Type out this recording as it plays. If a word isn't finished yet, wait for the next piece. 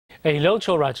A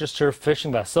Liuqiu-registered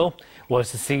fishing vessel was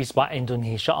seized by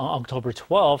Indonesia on October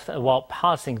 12th while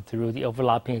passing through the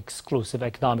overlapping exclusive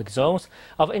economic zones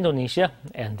of Indonesia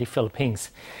and the Philippines.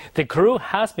 The crew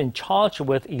has been charged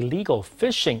with illegal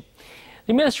fishing.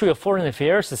 The Ministry of Foreign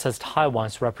Affairs says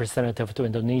Taiwan's representative to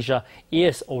Indonesia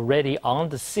is already on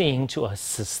the scene to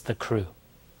assist the crew.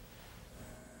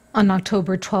 On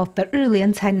October 12th, the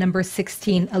Riliancai No.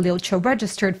 16, a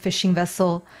Liuqiu-registered fishing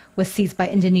vessel, was seized by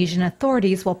Indonesian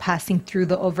authorities while passing through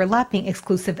the overlapping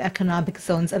exclusive economic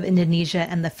zones of Indonesia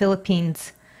and the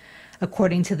Philippines.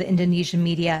 According to the Indonesian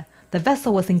media, the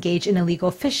vessel was engaged in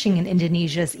illegal fishing in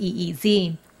Indonesia's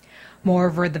EEZ.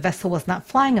 Moreover, the vessel was not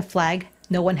flying a flag,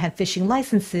 no one had fishing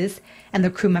licenses, and the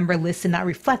crew member list did not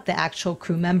reflect the actual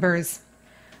crew members.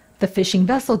 The fishing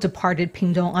vessel departed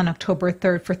Pingdong on October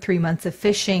 3rd for 3 months of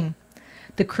fishing.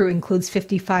 The crew includes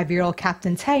 55-year-old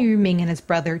Captain Cai Yuming and his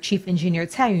brother, Chief Engineer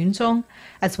Cai Yunzhong,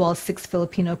 as well as 6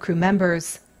 Filipino crew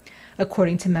members.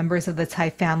 According to members of the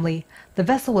Cai family, the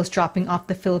vessel was dropping off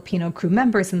the Filipino crew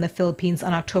members in the Philippines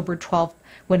on October 12th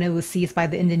when it was seized by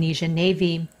the Indonesian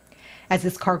Navy. As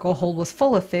its cargo hold was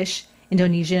full of fish,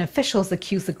 Indonesian officials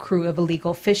accused the crew of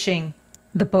illegal fishing.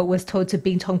 The boat was towed to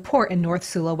Bintong Port in North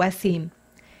Sulawesi.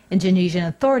 Indonesian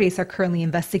authorities are currently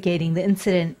investigating the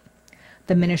incident.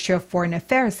 The Ministry of Foreign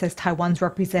Affairs says Taiwan's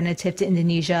representative to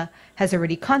Indonesia has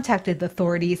already contacted the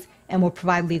authorities and will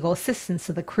provide legal assistance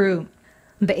to the crew.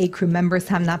 The 8 crew members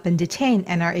have not been detained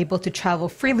and are able to travel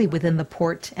freely within the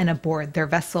port and aboard their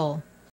vessel.